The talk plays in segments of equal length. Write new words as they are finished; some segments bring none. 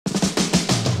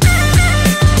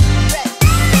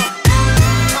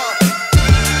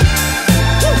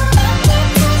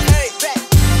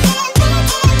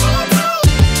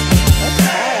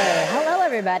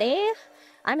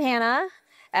I'm Hannah.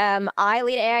 I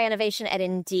lead AI innovation at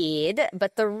Indeed,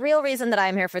 but the real reason that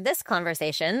I'm here for this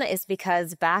conversation is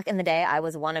because back in the day, I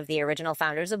was one of the original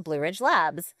founders of Blue Ridge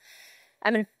Labs. I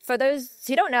mean, for those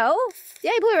who don't know,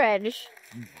 yay, Blue Ridge.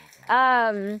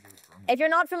 Um, if you're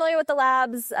not familiar with the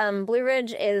labs, Blue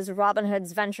Ridge is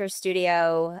Robinhood's venture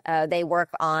studio. They work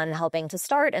on helping to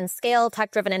start and scale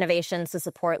tech-driven innovations to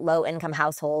support low-income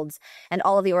households and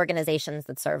all of the organizations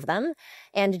that serve them.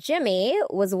 And Jimmy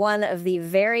was one of the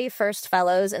very first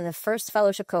fellows in the first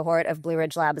fellowship cohort of Blue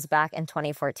Ridge Labs back in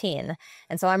 2014.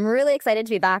 And so I'm really excited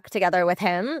to be back together with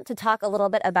him to talk a little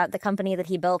bit about the company that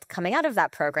he built coming out of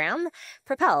that program,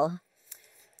 Propel.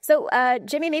 So,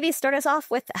 Jimmy, maybe start us off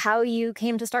with how you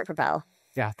came to start Propel.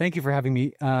 Yeah, thank you for having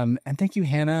me. And thank you,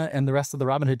 Hannah, and the rest of the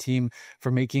Robinhood team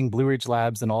for making Blue Ridge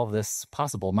Labs and all of this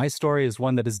possible. My story is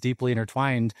one that is deeply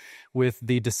intertwined with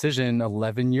the decision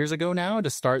 11 years ago now to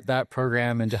start that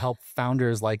program and to help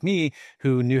founders like me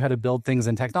who knew how to build things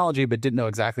in technology but didn't know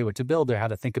exactly what to build or how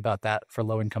to think about that for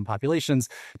low-income populations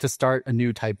to start a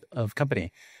new type of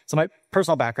company. So my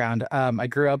personal background, I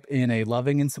grew up in a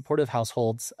loving and supportive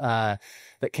household that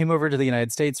came over to the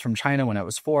United States from China when I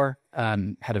was 4.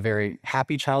 Had a very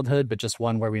happy childhood, but just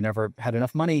one where we never had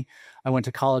enough money. I went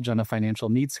to college on a financial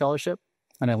needs scholarship,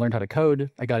 and I learned how to code.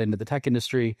 I got into the tech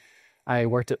industry. I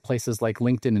worked at places like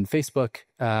LinkedIn and Facebook,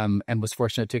 and was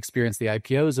fortunate to experience the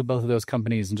IPOs of both of those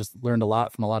companies and just learned a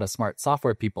lot from a lot of smart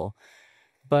software people.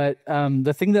 But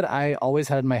the thing that I always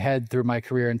had in my head through my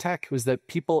career in tech was that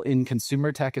people in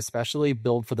consumer tech especially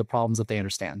build for the problems that they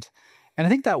understand. And I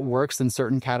think that works in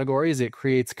certain categories. It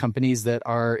creates companies that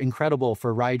are incredible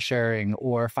for ride sharing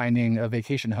or finding a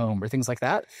vacation home or things like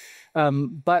that.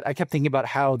 But I kept thinking about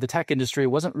how the tech industry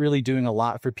wasn't really doing a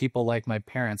lot for people like my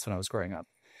parents when I was growing up.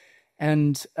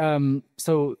 And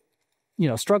so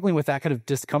struggling with that kind of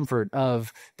discomfort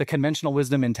of the conventional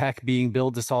wisdom in tech being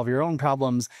built to solve your own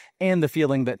problems and the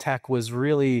feeling that tech was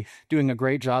really doing a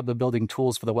great job of building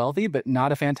tools for the wealthy, but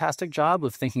not a fantastic job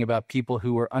of thinking about people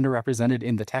who were underrepresented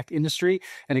in the tech industry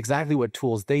and exactly what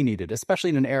tools they needed, especially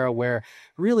in an era where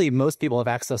really most people have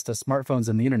access to smartphones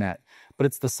and the internet, but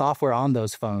it's the software on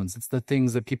those phones. It's the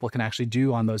things that people can actually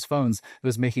do on those phones that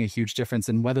was making a huge difference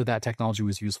in whether that technology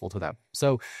was useful to them.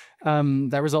 So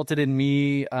that resulted in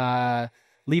me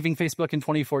leaving Facebook in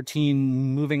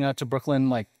 2014, moving out to Brooklyn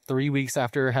like 3 weeks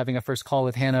after having a first call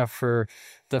with Hannah for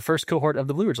the first cohort of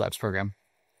the Blue Ridge Labs program.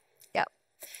 Yeah.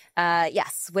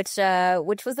 Yes, which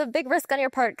was a big risk on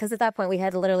your part because at that point we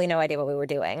had literally no idea what we were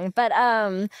doing. But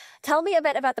tell me a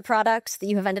bit about the product that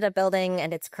you have ended up building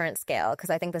and its current scale, because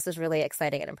I think this is really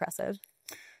exciting and impressive.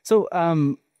 So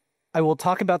I will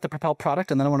talk about the Propel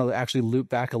product, and then I want to actually loop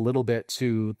back a little bit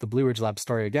to the Blue Ridge Lab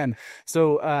story again.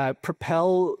 So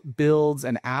Propel builds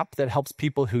an app that helps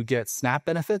people who get SNAP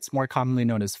benefits, more commonly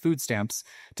known as food stamps,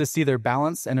 to see their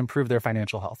balance and improve their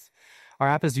financial health. Our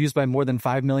app is used by more than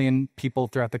 5 million people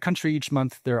throughout the country each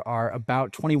month. There are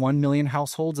about 21 million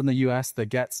households in the U.S. that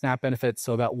get SNAP benefits,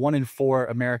 so about 1 in 4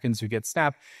 Americans who get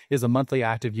SNAP is a monthly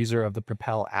active user of the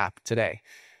Propel app today.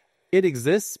 It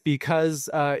exists because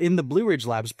in the Blue Ridge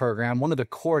Labs program, one of the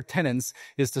core tenets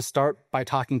is to start by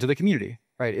talking to the community,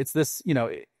 right? It's this,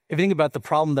 if you think about the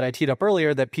problem that I teed up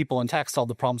earlier, that people in tech solve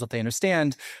the problems that they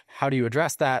understand, how do you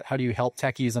address that? How do you help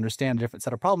techies understand a different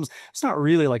set of problems? It's not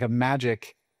really like a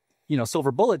magic,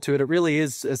 silver bullet to it. It really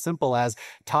is as simple as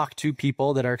talk to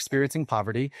people that are experiencing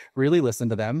poverty, really listen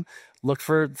to them, look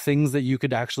for things that you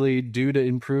could actually do to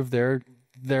improve their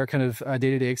kind of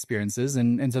day-to-day experiences.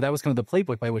 And so that was kind of the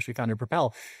playbook by which we founded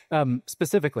Propel.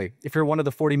 Specifically, if you're one of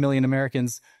the 40 million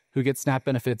Americans who get SNAP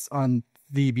benefits on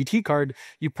the EBT card,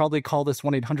 you probably call this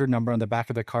 1-800 number on the back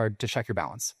of the card to check your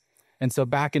balance. And so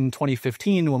back in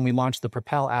 2015, when we launched the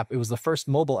Propel app, it was the first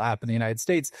mobile app in the United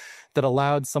States that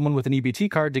allowed someone with an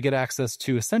EBT card to get access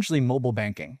to essentially mobile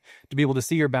banking, to be able to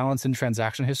see your balance and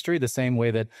transaction history the same way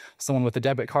that someone with a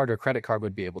debit card or credit card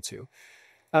would be able to.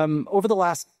 Over the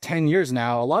last 10 years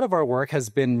now, a lot of our work has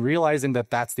been realizing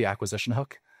that that's the acquisition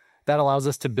hook. That allows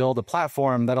us to build a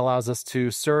platform that allows us to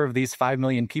serve these 5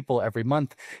 million people every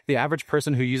month. The average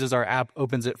person who uses our app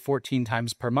opens it 14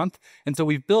 times per month. And so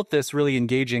we've built this really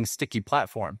engaging, sticky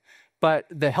platform. But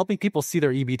the helping people see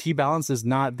their EBT balance is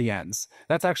not the ends.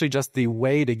 That's actually just the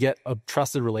way to get a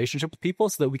trusted relationship with people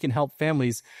so that we can help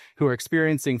families who are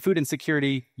experiencing food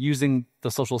insecurity using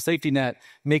the social safety net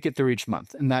make it through each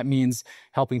month. And that means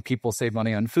helping people save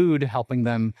money on food, helping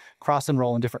them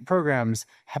cross-enroll in different programs,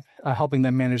 helping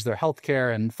them manage their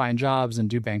healthcare and find jobs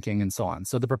and do banking and so on.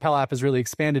 So the Propel app has really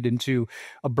expanded into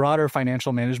a broader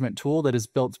financial management tool that is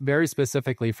built very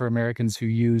specifically for Americans who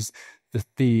use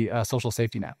the social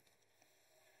safety net.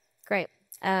 Great.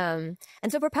 And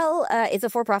so Propel is a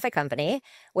for-profit company,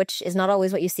 which is not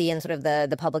always what you see in sort of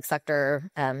the public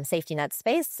sector safety net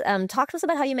space. Talk to us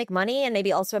about how you make money, and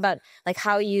maybe also about like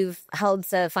how you've held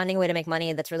to finding a way to make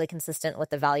money that's really consistent with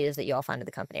the values that you all founded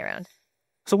the company around.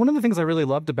 So one of the things I really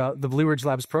loved about the Blue Ridge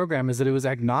Labs program is that it was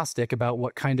agnostic about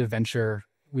what kind of venture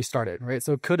we started, right?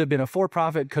 So it could have been a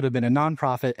for-profit, could have been a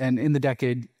nonprofit, and in the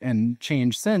decade and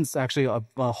change since, actually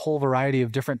a whole variety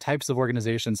of different types of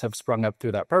organizations have sprung up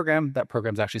through that program. That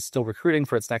program's actually still recruiting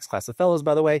for its next class of fellows,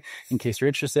 by the way, in case you're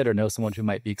interested or know someone who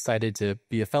might be excited to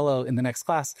be a fellow in the next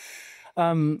class.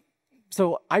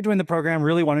 So I joined the program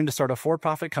really wanting to start a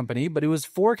for-profit company, but it was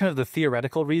for kind of the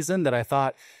theoretical reason that I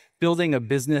thought building a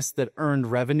business that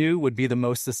earned revenue would be the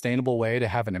most sustainable way to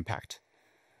have an impact.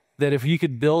 That if you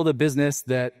could build a business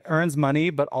that earns money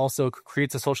but also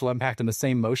creates a social impact in the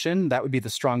same motion, that would be the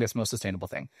strongest, most sustainable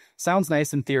thing. Sounds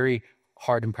nice in theory,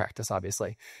 hard in practice,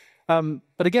 obviously.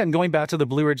 But again, going back to the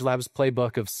Blue Ridge Labs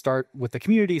playbook of start with the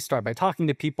community, start by talking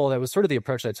to people, that was sort of the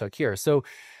approach I took here. So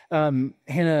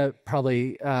Hannah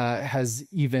probably has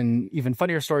even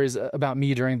funnier stories about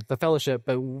me during the fellowship.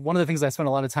 But one of the things I spent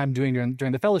a lot of time doing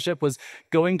during the fellowship was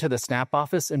going to the SNAP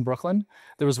office in Brooklyn.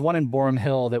 There was one in Boerum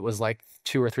Hill that was like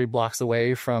 2 or 3 blocks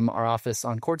away from our office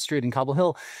on Court Street in Cobble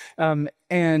Hill.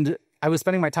 And I was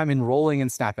spending my time enrolling in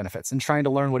SNAP benefits and trying to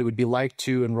learn what it would be like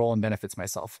to enroll in benefits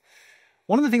myself.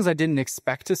 One of the things I didn't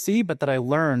expect to see, but that I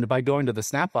learned by going to the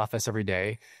SNAP office every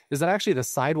day, is that actually the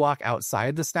sidewalk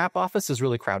outside the SNAP office is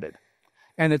really crowded.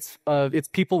 And it's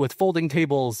people with folding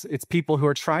tables. It's people who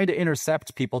are trying to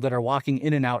intercept people that are walking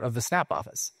in and out of the SNAP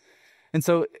office. And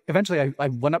so eventually I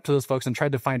went up to those folks and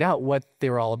tried to find out what they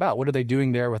were all about. What are they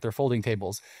doing there with their folding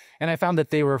tables? And I found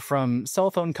that they were from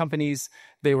cell phone companies,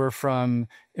 they were from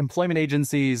employment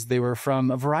agencies, they were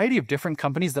from a variety of different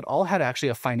companies that all had actually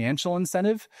a financial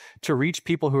incentive to reach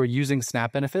people who are using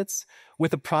SNAP benefits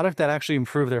with a product that actually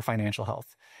improved their financial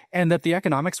health. And that the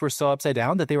economics were so upside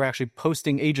down that they were actually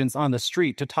posting agents on the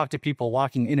street to talk to people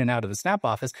walking in and out of the SNAP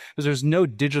office because there's no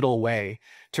digital way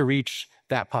to reach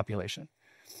that population.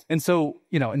 And so,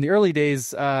 in the early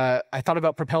days, I thought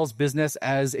about Propel's business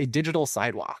as a digital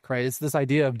sidewalk, right? It's this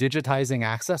idea of digitizing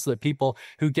access so that people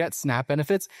who get SNAP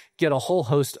benefits get a whole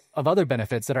host of other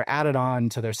benefits that are added on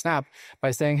to their SNAP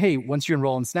by saying, hey, once you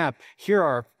enroll in SNAP, here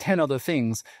are 10 other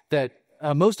things that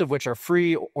most of which are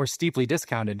free or steeply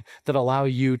discounted that allow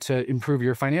you to improve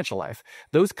your financial life.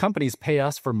 Those companies pay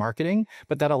us for marketing,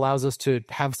 but that allows us to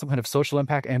have some kind of social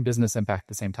impact and business impact at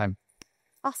the same time.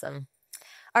 Awesome.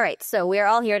 All right, so we're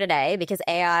all here today because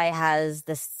AI has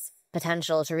this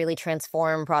potential to really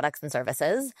transform products and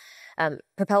services.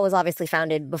 Propel was obviously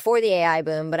founded before the AI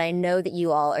boom, but I know that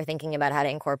you all are thinking about how to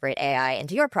incorporate AI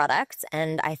into your products,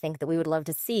 and I think that we would love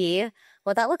to see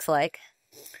what that looks like.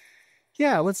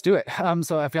 Yeah, let's do it.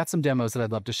 So I've got some demos that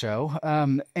I'd love to show.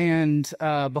 And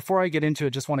before I get into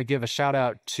it, just want to give a shout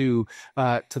out to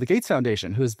the Gates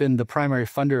Foundation, who has been the primary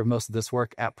funder of most of this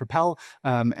work at Propel.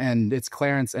 And it's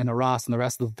Clarence and Aras and the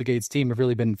rest of the Gates team have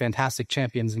really been fantastic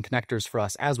champions and connectors for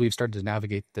us as we've started to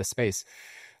navigate this space.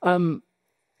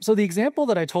 So the example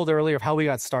that I told earlier of how we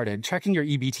got started, checking your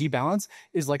EBT balance,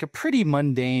 is like a pretty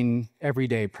mundane,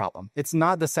 everyday problem. It's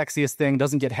not the sexiest thing,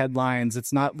 doesn't get headlines.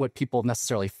 It's not what people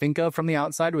necessarily think of from the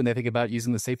outside when they think about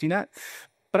using the safety net.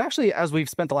 But actually, as we've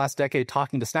spent the last decade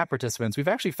talking to SNAP participants, we've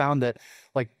actually found that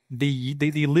like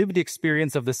the lived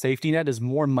experience of the safety net is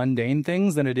more mundane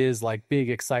things than it is like big,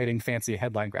 exciting, fancy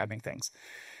headline-grabbing things.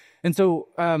 And so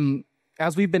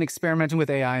as we've been experimenting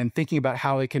with AI and thinking about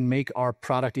how it can make our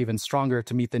product even stronger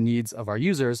to meet the needs of our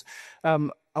users, I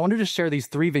wanted to share these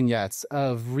 3 vignettes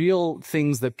of real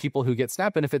things that people who get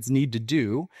SNAP benefits need to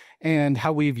do and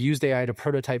how we've used AI to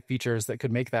prototype features that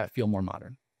could make that feel more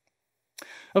modern.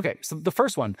 Okay, so the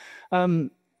first one.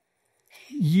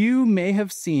 You may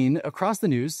have seen across the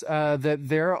news that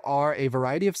there are a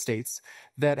variety of states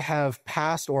that have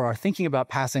passed or are thinking about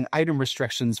passing item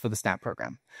restrictions for the SNAP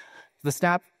program. The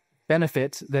SNAP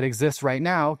benefit that exists right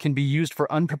now can be used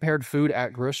for unprepared food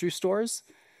at grocery stores.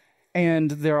 And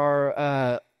there's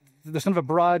kind of a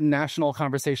broad national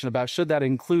conversation about should that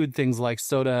include things like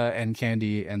soda and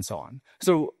candy and so on.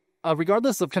 So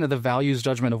regardless of kind of the values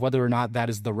judgment of whether or not that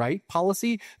is the right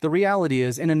policy, the reality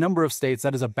is in a number of states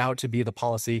that is about to be the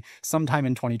policy sometime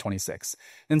in 2026.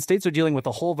 And states are dealing with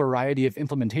a whole variety of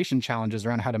implementation challenges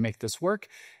around how to make this work.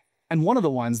 And one of the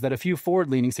ones that a few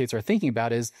forward-leaning states are thinking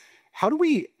about is how do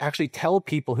we actually tell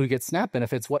people who get SNAP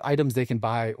benefits what items they can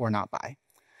buy or not buy?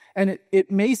 And it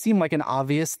may seem like an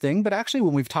obvious thing, but actually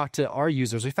when we've talked to our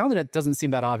users, we found that it doesn't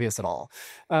seem that obvious at all.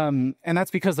 And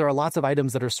that's because there are lots of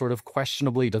items that are sort of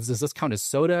questionably, does this count as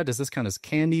soda? Does this count as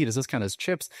candy? Does this count as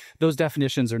chips? Those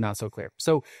definitions are not so clear.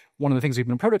 So one of the things we've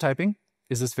been prototyping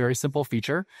is this very simple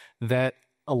feature that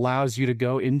allows you to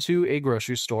go into a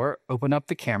grocery store, open up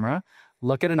the camera,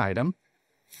 look at an item,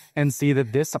 and see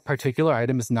that this particular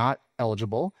item is not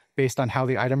eligible based on how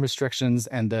the item restrictions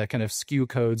and the kind of SKU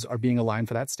codes are being aligned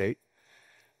for that state.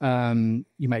 You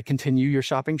might continue your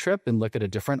shopping trip and look at a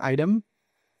different item,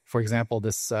 for example,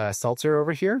 this seltzer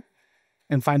over here,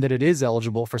 and find that it is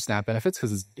eligible for SNAP benefits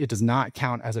because it does not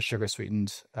count as a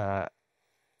sugar-sweetened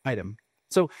item.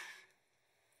 So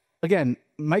again,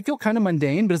 might feel kind of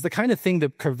mundane, but it's the kind of thing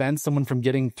that prevents someone from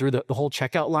getting through the whole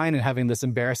checkout line and having this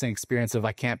embarrassing experience of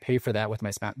I can't pay for that with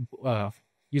my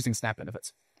using SNAP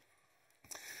benefits.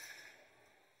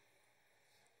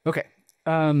 Okay,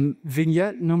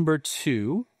 vignette number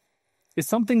 2 is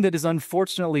something that is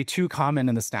unfortunately too common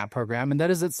in the SNAP program, and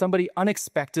that is that somebody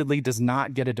unexpectedly does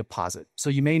not get a deposit. So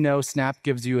you may know SNAP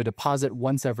gives you a deposit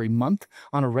once every month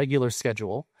on a regular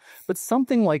schedule, but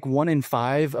something like 1 in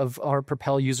 5 of our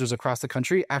Propel users across the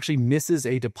country actually misses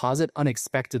a deposit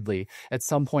unexpectedly at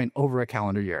some point over a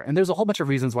calendar year. And there's a whole bunch of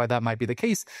reasons why that might be the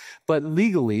case, but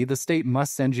legally, the state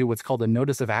must send you what's called a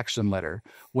notice of action letter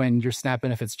when your SNAP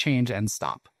benefits change and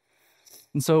stop.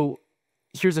 And so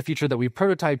here's a feature that we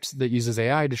prototyped that uses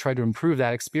AI to try to improve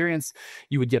that experience.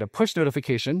 You would get a push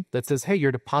notification that says, hey,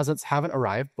 your deposits haven't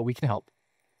arrived, but we can help.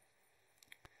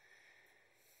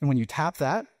 And when you tap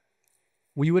that,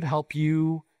 we would help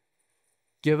you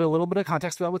give a little bit of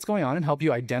context about what's going on and help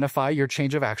you identify your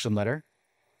change of action letter.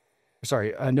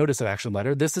 Sorry, a notice of action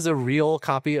letter. This is a real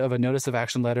copy of a notice of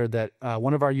action letter that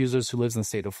one of our users who lives in the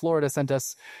state of Florida sent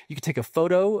us. You can take a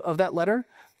photo of that letter,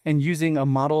 and using a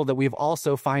model that we've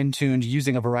also fine-tuned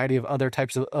using a variety of other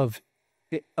types of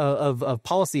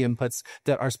policy inputs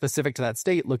that are specific to that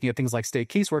state, looking at things like state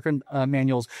caseworker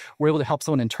manuals, we're able to help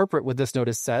someone interpret what this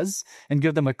notice says and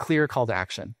give them a clear call to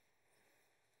action.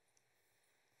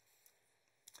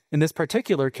 In this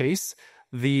particular case,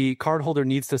 the cardholder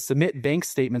needs to submit bank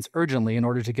statements urgently in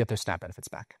order to get their SNAP benefits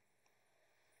back.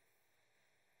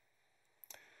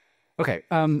 Okay,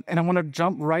 and I want to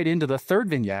jump right into the third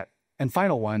vignette and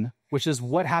final one, which is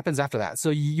what happens after that.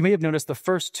 So you may have noticed the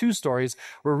first 2 stories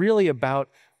were really about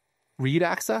read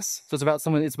access. So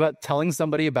it's about telling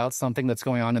somebody about something that's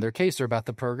going on in their case or about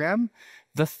the program.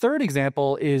 The third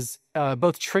example is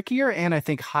both trickier and I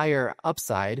think higher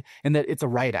upside in that it's a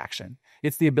write action.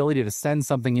 It's the ability to send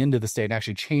something into the state and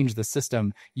actually change the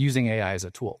system using AI as a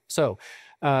tool. So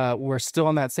we're still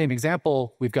on that same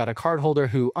example. We've got a cardholder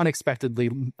who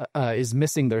unexpectedly is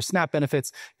missing their SNAP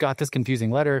benefits, got this confusing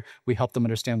letter. We help them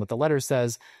understand what the letter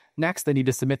says. Next, they need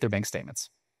to submit their bank statements.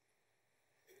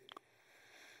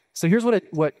 So here's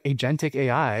what agentic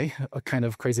AI, a kind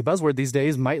of crazy buzzword these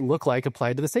days, might look like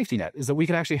applied to the safety net, is that we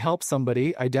can actually help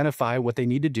somebody identify what they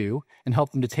need to do and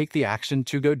help them to take the action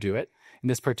to go do it. In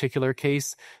this particular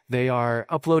case, they are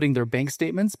uploading their bank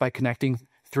statements by connecting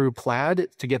through Plaid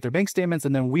to get their bank statements.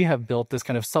 And then we have built this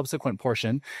kind of subsequent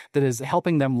portion that is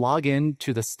helping them log in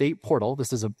to the state portal.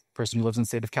 This is a person who lives in the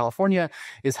state of California,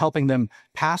 is helping them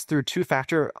pass through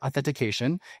 2-factor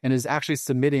authentication and is actually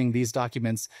submitting these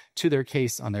documents to their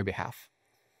case on their behalf.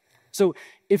 So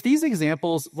if these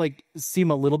examples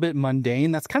seem a little bit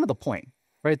mundane, that's kind of the point,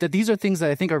 right? That these are things that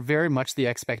I think are very much the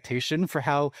expectation for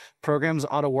how programs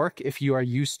ought to work if you are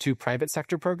used to private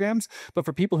sector programs. But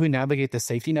for people who navigate the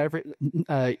safety net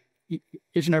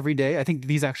each and every day, I think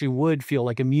these actually would feel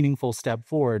like a meaningful step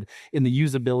forward in the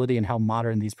usability and how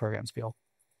modern these programs feel.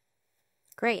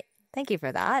 Great. Thank you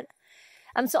for that.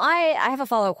 So I have a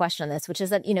follow-up question on this, which is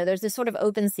that, there's this sort of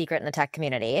open secret in the tech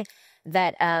community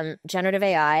that generative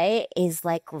AI is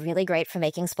really great for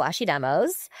making splashy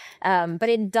demos, but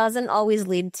it doesn't always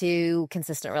lead to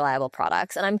consistent, reliable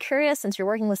products. And I'm curious, since you're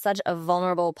working with such a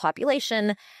vulnerable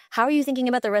population, how are you thinking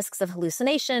about the risks of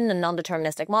hallucination and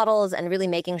non-deterministic models and really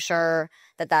making sure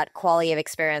that quality of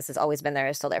experience has always been there,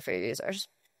 is still there for your users?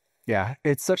 Yeah,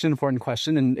 it's such an important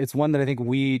question, and it's one that I think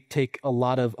we take a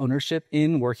lot of ownership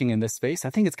in working in this space.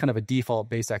 I think it's kind of a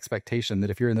default-based expectation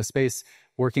that if you're in the space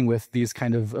working with these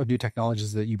kind of new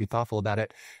technologies, that you be thoughtful about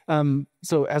it.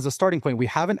 So as a starting point, we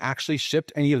haven't actually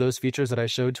shipped any of those features that I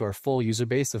showed to our full user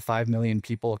base of 5 million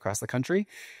people across the country.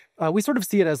 We sort of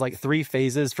see it as 3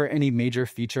 phases for any major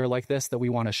feature like this that we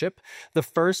want to ship. The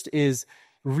first is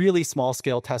really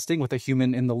small-scale testing with a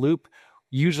human in the loop,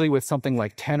 usually with something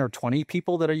like 10 or 20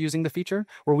 people that are using the feature,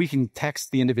 where we can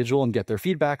text the individual and get their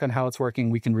feedback on how it's working.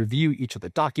 We can review each of the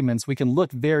documents. We can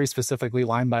look very specifically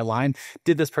line by line.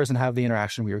 Did this person have the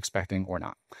interaction we were expecting or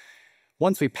not?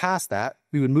 Once we pass that,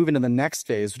 we would move into the next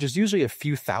phase, which is usually a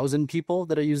few thousand people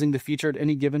that are using the feature at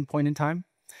any given point in time.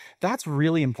 That's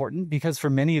really important because for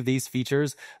many of these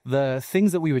features, the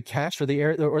things that we would catch or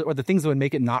the things that would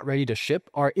make it not ready to ship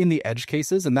are in the edge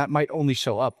cases, and that might only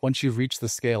show up once you've reached the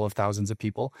scale of thousands of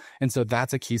people. And so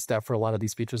that's a key step for a lot of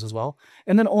these features as well.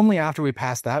 And then only after we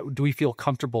pass that do we feel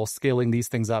comfortable scaling these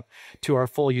things up to our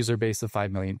full user base of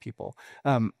 5 million people.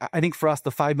 I think for us,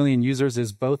 the 5 million users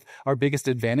is both our biggest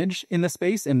advantage in the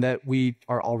space in that we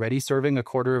are already serving a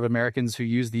quarter of Americans who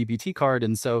use the EBT card.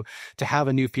 And so to have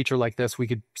a new feature like this, we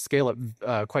could scale it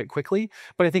quite quickly,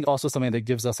 but I think also something that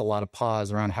gives us a lot of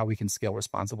pause around how we can scale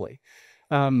responsibly.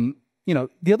 The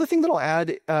other thing that I'll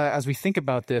add as we think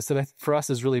about this that for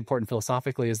us is really important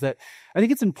philosophically is that I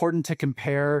think it's important to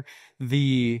compare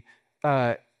the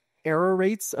error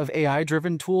rates of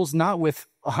AI-driven tools, not with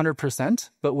 100%,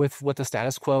 but with what the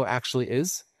status quo actually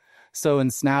is. So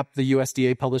in Snap, the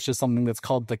USDA publishes something that's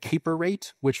called the CAPER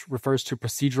rate, which refers to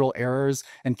procedural errors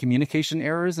and communication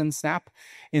errors in Snap.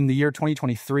 In the year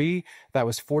 2023, that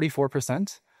was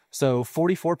 44%. So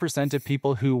 44% of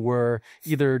people who were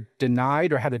either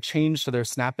denied or had a change to their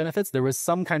SNAP benefits, there was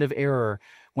some kind of error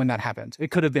when that happened.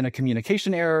 It could have been a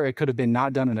communication error. It could have been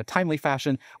not done in a timely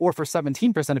fashion. Or for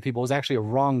 17% of people, it was actually a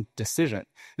wrong decision.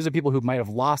 These are people who might have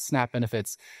lost SNAP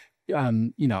benefits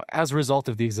as a result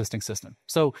of the existing system.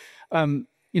 So,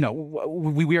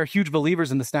 we are huge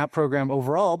believers in the SNAP program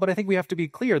overall, but I think we have to be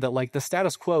clear that like the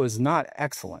status quo is not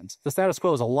excellent. The status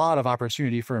quo is a lot of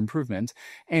opportunity for improvement.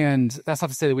 And that's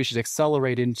not to say that we should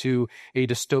accelerate into a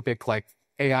dystopic, like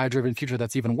AI-driven future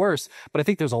that's even worse. But I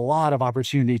think there's a lot of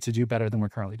opportunity to do better than we're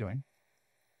currently doing.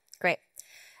 Great.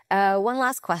 One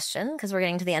last question, because we're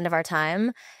getting to the end of our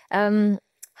time.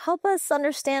 Help us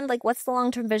understand, like, what's the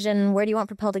long-term vision? Where do you want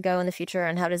Propel to go in the future?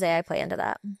 And how does AI play into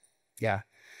that? Yeah.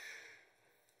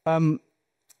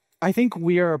 I think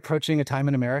we are approaching a time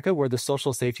in America where the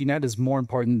social safety net is more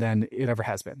important than it ever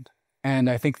has been. And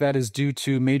I think that is due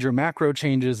to major macro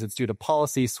changes. It's due to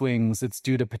policy swings. It's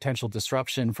due to potential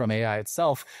disruption from AI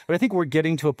itself. But I think we're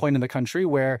getting to a point in the country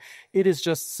where it is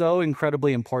just so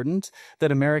incredibly important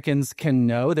that Americans can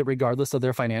know that regardless of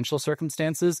their financial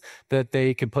circumstances, that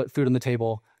they can put food on the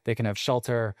table, they can have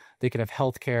shelter, they can have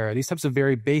healthcare, these types of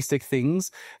very basic things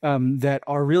that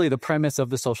are really the premise of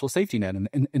the social safety net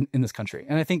in this country.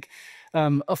 And I think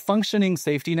a functioning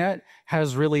safety net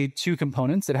has really two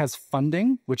components. It has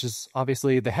funding, which is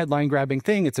obviously the headline-grabbing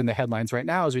thing. It's in the headlines right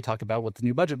now as we talk about what the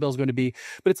new budget bill is going to be,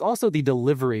 but it's also the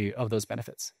delivery of those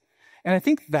benefits. And I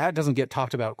think that doesn't get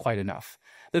talked about quite enough.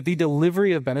 That the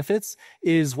delivery of benefits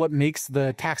is what makes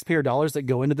the taxpayer dollars that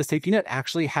go into the safety net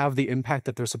actually have the impact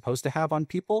that they're supposed to have on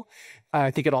people.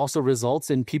 I think it also results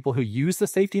in people who use the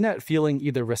safety net feeling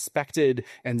either respected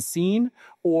and seen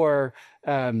or,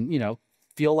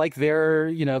 feel like they're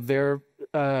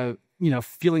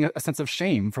feeling a sense of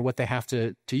shame for what they have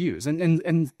to use.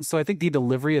 And so I think the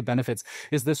delivery of benefits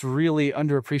is this really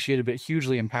underappreciated but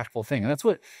hugely impactful thing. And that's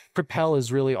what Propel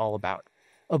is really all about.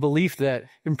 A belief that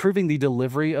improving the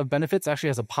delivery of benefits actually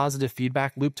has a positive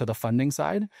feedback loop to the funding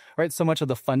side, right? So much of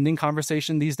the funding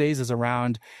conversation these days is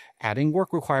around adding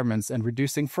work requirements and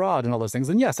reducing fraud and all those things.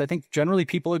 And yes, I think generally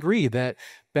people agree that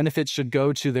benefits should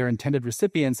go to their intended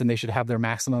recipients and they should have their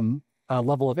maximum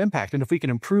level of impact. And if we can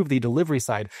improve the delivery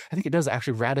side, I think it does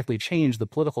actually radically change the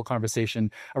political conversation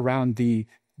around the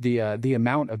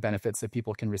amount of benefits that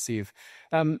people can receive.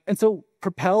 And so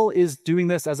Propel is doing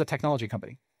this as a technology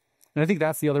company. And I think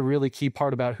that's the other really key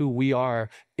part about who we are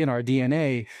in our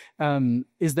DNA,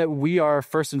 is that we are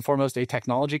first and foremost a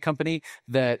technology company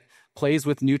that plays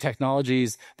with new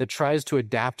technologies, that tries to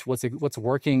adapt what's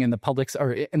working in the public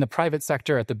or in the private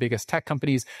sector at the biggest tech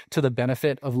companies to the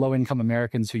benefit of low-income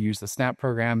Americans who use the SNAP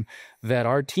program. That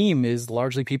our team is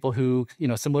largely people who,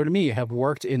 similar to me, have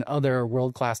worked in other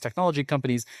world-class technology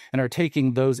companies and are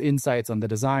taking those insights on the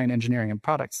design, engineering, and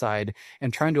product side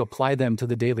and trying to apply them to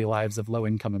the daily lives of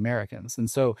low-income Americans. And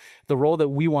so the role that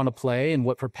we want to play and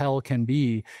what Propel can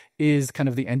be is kind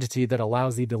of the entity that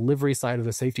allows the delivery side of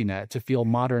the safety net to feel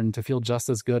modern, to feel just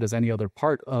as good as any other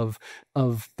part of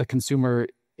the consumer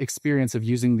experience of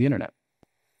using the internet.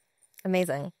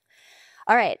 Amazing.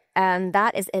 All right.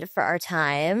 That is it for our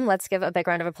time. Let's give a big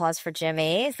round of applause for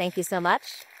Jimmy. Thank you so much.